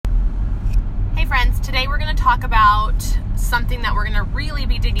Today we're going to talk about something that we're going to really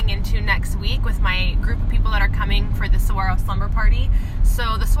be digging into next week with my group of people that are coming for the Saguaro Slumber Party.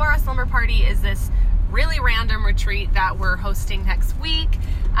 So the Saguaro Slumber Party is this really random retreat that we're hosting next week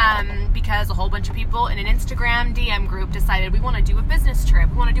because a whole bunch of people in an Instagram DM group decided we want to do a business trip.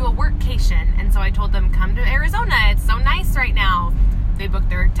 We want to do a workcation. And so I told them, come to Arizona. It's so nice right now. They booked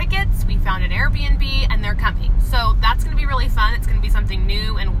their tickets. We found an Airbnb and they're coming. So that's going to be really fun. It's going to be something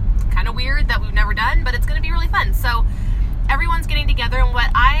new and kind of weird that we've never done, but it's going to be really fun. So everyone's getting together, and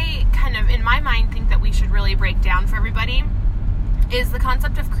what I kind of, in my mind, think that we should really break down for everybody is the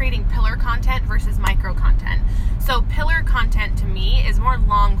concept of creating pillar content versus micro content. So pillar content to me is more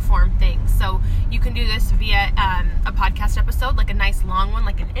long form things. So you can do this via a podcast episode, like a nice long one,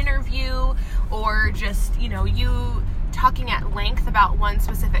 like an interview, or just, you talking at length about one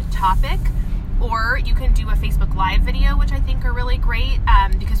specific topic. Or you can do a Facebook Live video, which I think are really great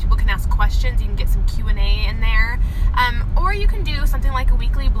because people can ask questions. You can get some Q&A in there. Or you can do something like a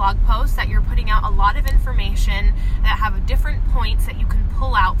weekly blog post that you're putting out a lot of information that have different points that you can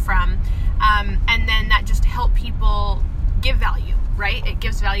pull out from. And then that just help people give value, right? It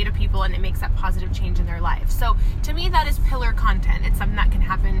gives value to people and it makes that positive change in their life. So to me, that is pillar content. It's something that can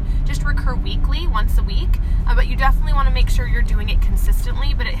happen, just recur weekly, once a week. But you definitely want to make sure you're doing it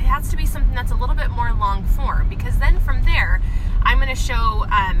consistently, but it has to be something that's a little bit more long form, because then from there, I'm going to show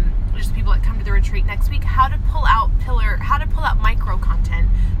just people that come to the retreat next week how to pull out micro content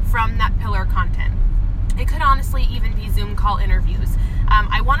from that pillar content. It could honestly even be Zoom call interviews.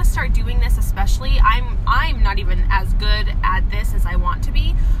 I want to start doing this, especially, I'm not even as good at this as I want to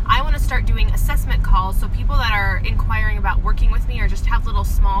be. I want to start doing assessment calls, so people that are inquiring about working with me or just have little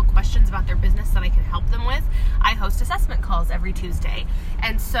small questions about their business that I can help them with, I host assessment calls every Tuesday.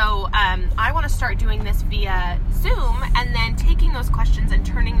 And so I want to start doing this via Zoom and then taking those questions and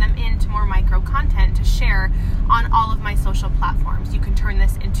turning them into more micro content to share on all of my social platforms. You can turn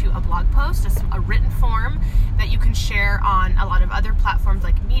this into a blog post, a written form that you can share on a lot of other platforms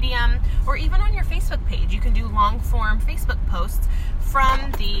like Medium, or even on your Facebook page. You can do long form Facebook posts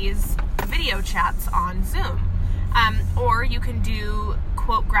from these video chats on Zoom. Or you can do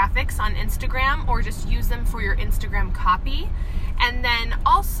quote graphics on Instagram, or just use them for your Instagram copy. And then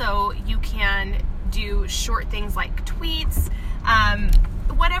also you can do short things like tweets,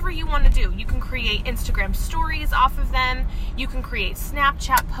 whatever you want to do. You can create Instagram stories off of them. You can create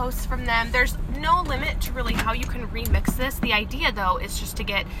Snapchat posts from them. There's no limit to really how you can remix this. The idea, though, is just to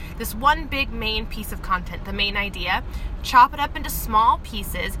get this one big main piece of content, the main idea, chop it up into small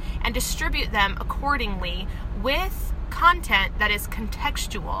pieces, and distribute them accordingly with content that is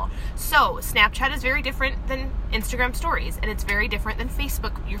contextual. So Snapchat is very different than Instagram stories, and it's very different than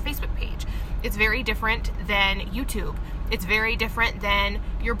your Facebook page. It's very different than YouTube. It's very different than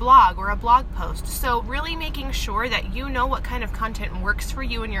your blog or a blog post. So really making sure that you know what kind of content works for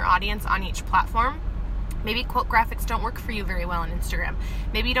you and your audience on each platform. Maybe quote graphics don't work for you very well on Instagram.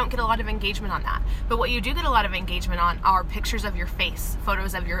 Maybe you don't get a lot of engagement on that. But what you do get a lot of engagement on are pictures of your face,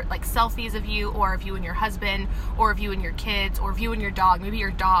 photos of your, like selfies of you, or of you and your husband, or of you and your kids, or of you and your dog. Maybe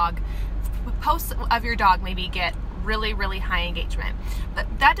your dog, posts of your dog maybe get really, really high engagement. But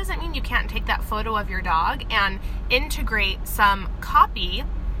that doesn't mean you can't take that photo of your dog and integrate some copy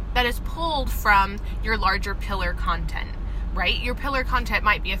that is pulled from your larger pillar content. Right? Your pillar content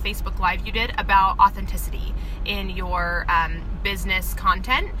might be a Facebook Live you did about authenticity in your business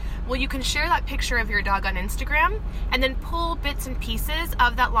content. Well, you can share that picture of your dog on Instagram and then pull bits and pieces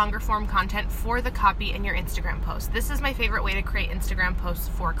of that longer form content for the copy in your Instagram post. This is my favorite way to create Instagram posts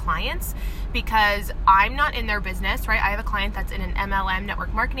for clients, because I'm not in their business, right? I have a client that's in an MLM,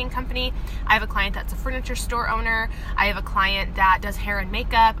 network marketing company. I have a client that's a furniture store owner. I have a client that does hair and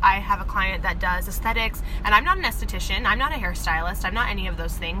makeup. I have a client that does aesthetics, and I'm not an esthetician. I'm not a hairstylist. I'm not any of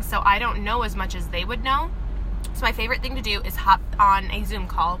those things. So I don't know as much as they would know. So my favorite thing to do is hop on a Zoom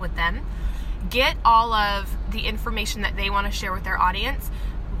call with them, get all of the information that they want to share with their audience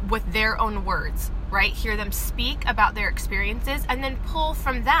with their own words, right? Hear them speak about their experiences, and then pull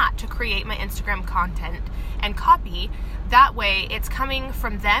from that to create my Instagram content and copy. That way it's coming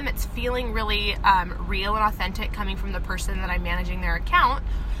from them. It's feeling really real and authentic coming from the person that I'm managing their account.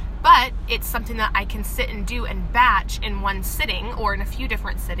 But it's something that I can sit and do and batch in one sitting or in a few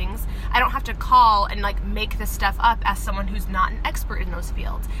different sittings. I don't have to call and make this stuff up as someone who's not an expert in those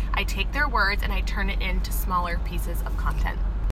fields. I take their words and I turn it into smaller pieces of content.